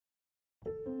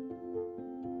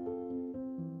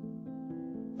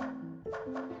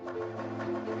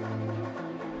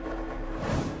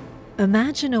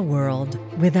Imagine a world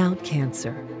without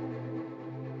cancer.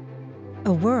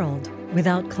 A world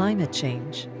without climate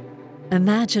change.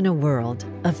 Imagine a world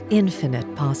of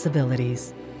infinite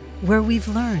possibilities, where we've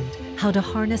learned how to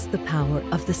harness the power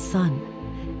of the sun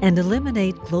and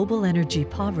eliminate global energy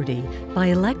poverty by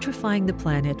electrifying the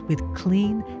planet with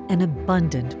clean and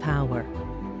abundant power.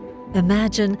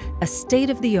 Imagine a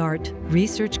state-of-the-art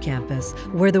research campus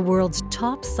where the world's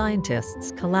top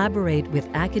scientists collaborate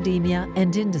with academia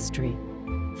and industry,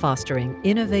 fostering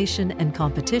innovation and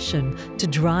competition to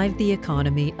drive the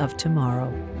economy of tomorrow.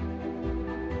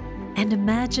 And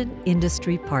imagine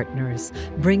industry partners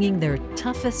bringing their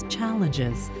toughest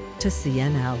challenges to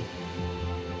CNL.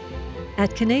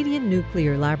 At Canadian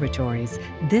Nuclear Laboratories,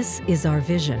 this is our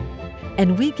vision,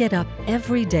 and we get up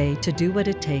every day to do what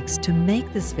it takes to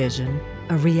make this vision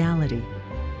a reality.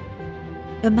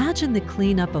 Imagine the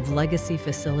cleanup of legacy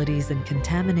facilities and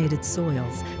contaminated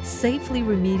soils, safely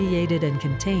remediated and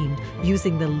contained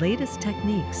using the latest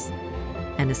techniques,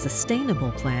 and a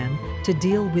sustainable plan to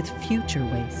deal with future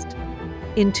waste.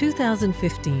 In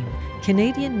 2015,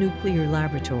 Canadian Nuclear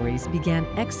Laboratories began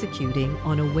executing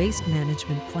on a waste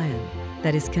management plan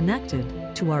that is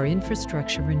connected to our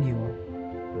infrastructure renewal,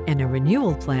 and a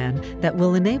renewal plan that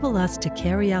will enable us to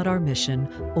carry out our mission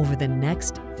over the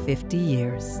next 50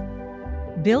 years.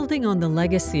 Building on the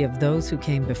legacy of those who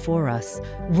came before us,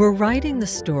 we're writing the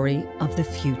story of the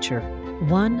future,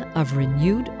 one of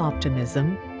renewed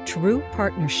optimism, true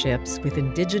partnerships with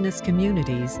Indigenous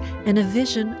communities, and a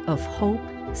vision of hope,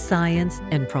 science,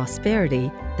 and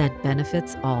prosperity that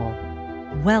benefits all.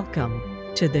 Welcome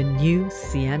to the new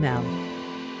CNL.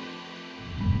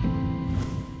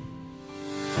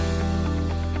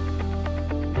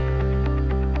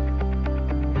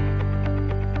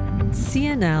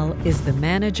 CNL is the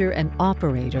manager and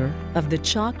operator of the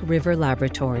Chalk River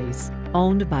Laboratories,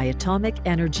 owned by Atomic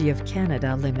Energy of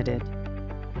Canada Limited.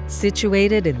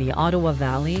 Situated in the Ottawa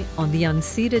Valley on the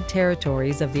unceded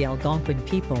territories of the Algonquin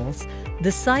peoples,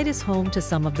 the site is home to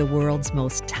some of the world's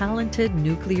most talented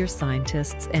nuclear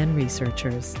scientists and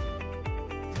researchers.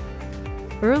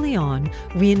 Early on,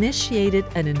 we initiated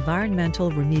an environmental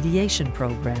remediation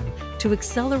program to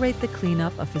accelerate the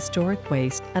cleanup of historic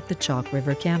waste at the Chalk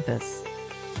River campus.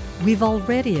 We've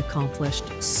already accomplished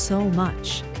so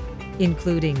much,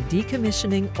 including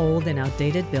decommissioning old and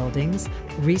outdated buildings,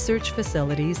 research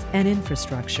facilities, and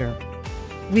infrastructure.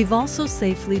 We've also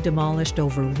safely demolished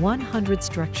over 100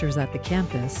 structures at the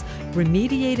campus,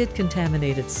 remediated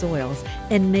contaminated soils,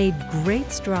 and made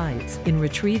great strides in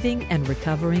retrieving and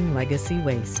recovering legacy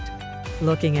waste.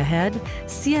 Looking ahead,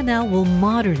 CNL will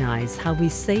modernize how we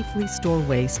safely store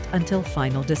waste until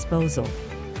final disposal.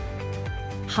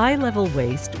 High-level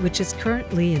waste, which is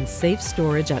currently in safe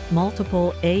storage at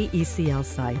multiple AECL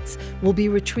sites, will be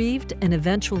retrieved and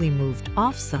eventually moved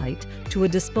off-site to a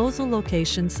disposal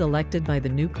location selected by the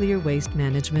Nuclear Waste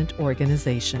Management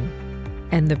Organization.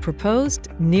 And the proposed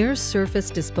near-surface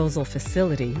disposal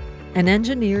facility, an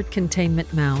engineered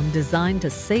containment mound designed to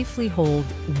safely hold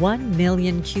 1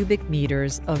 million cubic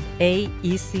meters of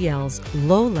AECL's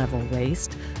low-level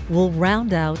waste, will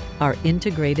round out our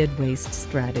integrated waste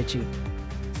strategy.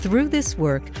 Through this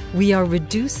work, we are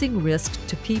reducing risk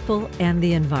to people and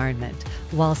the environment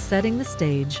while setting the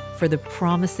stage for the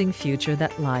promising future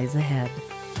that lies ahead.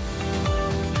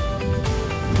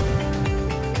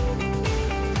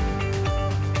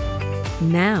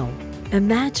 Now,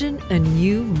 imagine a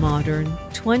new, modern,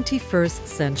 21st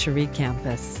century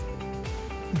campus.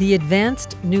 The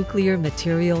Advanced Nuclear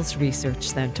Materials Research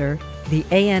Center, the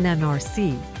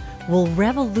ANMRC, will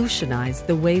revolutionize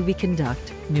the way we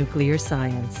conduct nuclear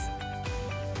science.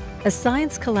 A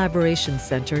science collaboration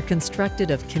center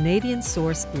constructed of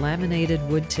Canadian-sourced laminated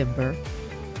wood timber,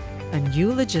 a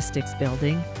new logistics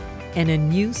building, and a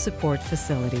new support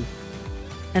facility.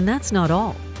 And that's not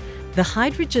all. The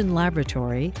Hydrogen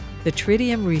Laboratory, the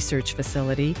Tritium Research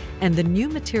Facility, and the New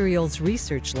Materials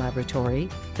Research Laboratory,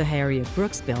 the Harriet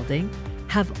Brooks Building,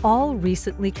 have all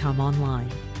recently come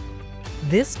online.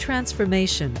 This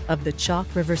transformation of the Chalk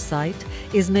River site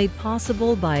is made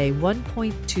possible by a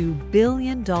 $1.2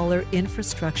 billion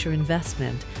infrastructure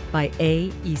investment by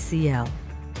AECL.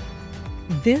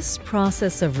 This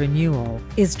process of renewal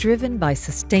is driven by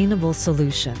sustainable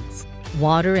solutions,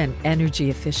 water and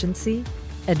energy efficiency,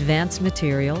 advanced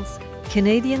materials,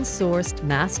 Canadian-sourced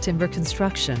mass timber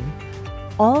construction,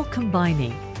 all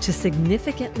combining to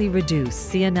significantly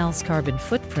reduce CNL's carbon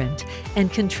footprint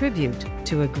and contribute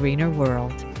to a greener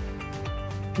world.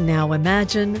 Now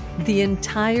imagine the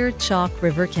entire Chalk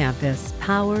River campus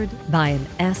powered by an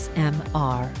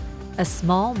SMR, a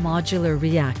small modular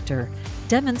reactor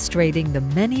demonstrating the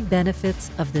many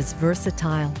benefits of this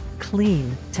versatile,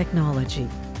 clean technology.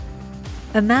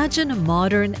 Imagine a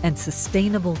modern and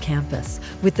sustainable campus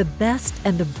with the best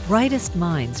and the brightest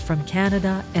minds from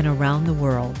Canada and around the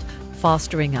world,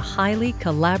 fostering a highly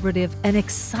collaborative and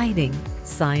exciting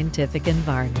scientific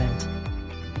environment.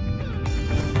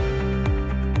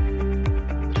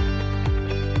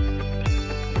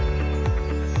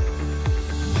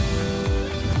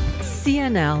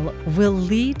 CNL will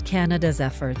lead Canada's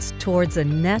efforts towards a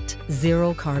net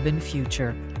zero carbon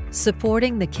future,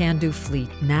 supporting the CANDU fleet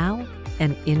now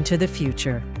and into the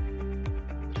future.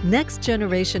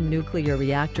 Next-generation nuclear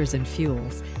reactors and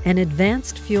fuels and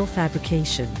advanced fuel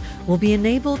fabrication will be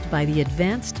enabled by the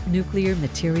Advanced Nuclear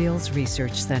Materials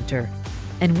Research Centre,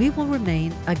 and we will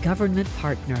remain a government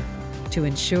partner to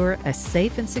ensure a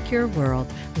safe and secure world,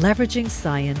 leveraging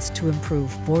science to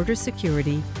improve border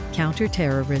security,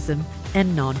 counter-terrorism,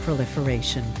 and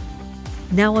non-proliferation.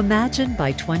 Now imagine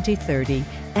by 2030,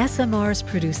 SMRs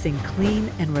producing clean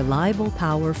and reliable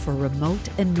power for remote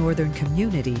and northern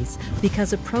communities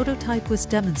because a prototype was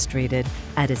demonstrated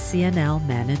at a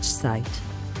CNL-managed site.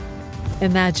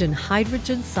 Imagine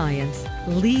hydrogen science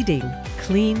leading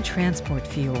clean transport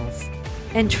fuels,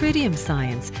 and tritium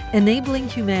science enabling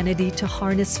humanity to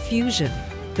harness fusion,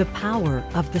 the power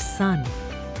of the sun.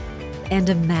 And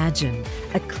imagine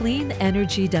a clean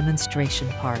energy demonstration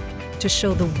park to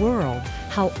show the world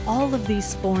how all of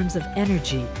these forms of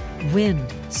energy, wind,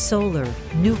 solar,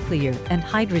 nuclear, and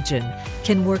hydrogen,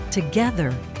 can work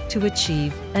together to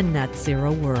achieve a net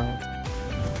zero world.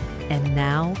 And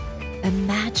now,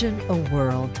 imagine a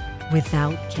world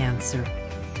without cancer.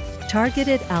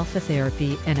 Targeted alpha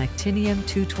therapy and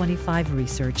actinium-225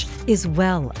 research is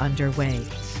well underway.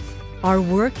 Our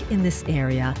work in this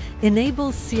area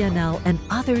enables CNL and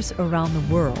others around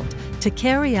the world to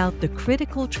carry out the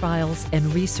critical trials and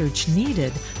research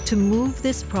needed to move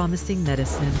this promising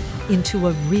medicine into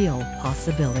a real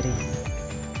possibility.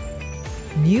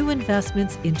 New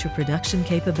investments into production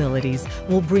capabilities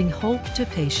will bring hope to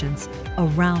patients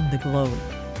around the globe.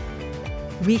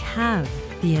 We have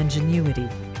the ingenuity,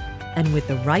 and with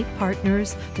the right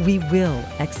partners, we will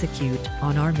execute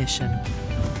on our mission.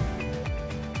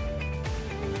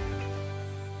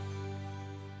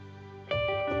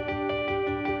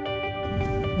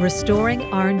 Restoring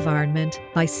our environment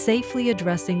by safely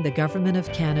addressing the Government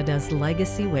of Canada's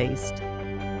legacy waste,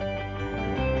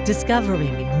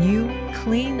 discovering new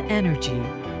clean energy,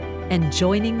 and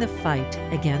joining the fight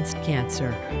against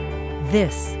cancer.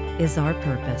 This is our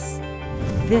purpose.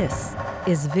 This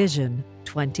is Vision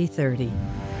 2030.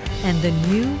 And the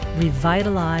new,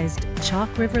 revitalized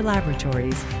Chalk River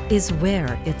Laboratories is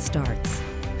where it starts,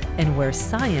 and where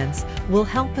science will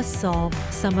help us solve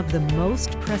some of the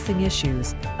most pressing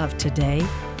issues of today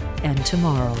and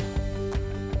tomorrow.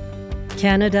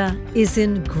 Canada is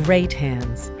in great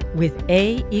hands with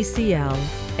AECL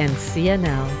and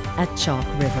CNL at Chalk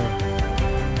River.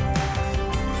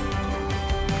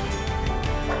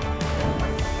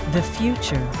 The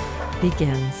future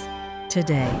begins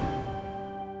today.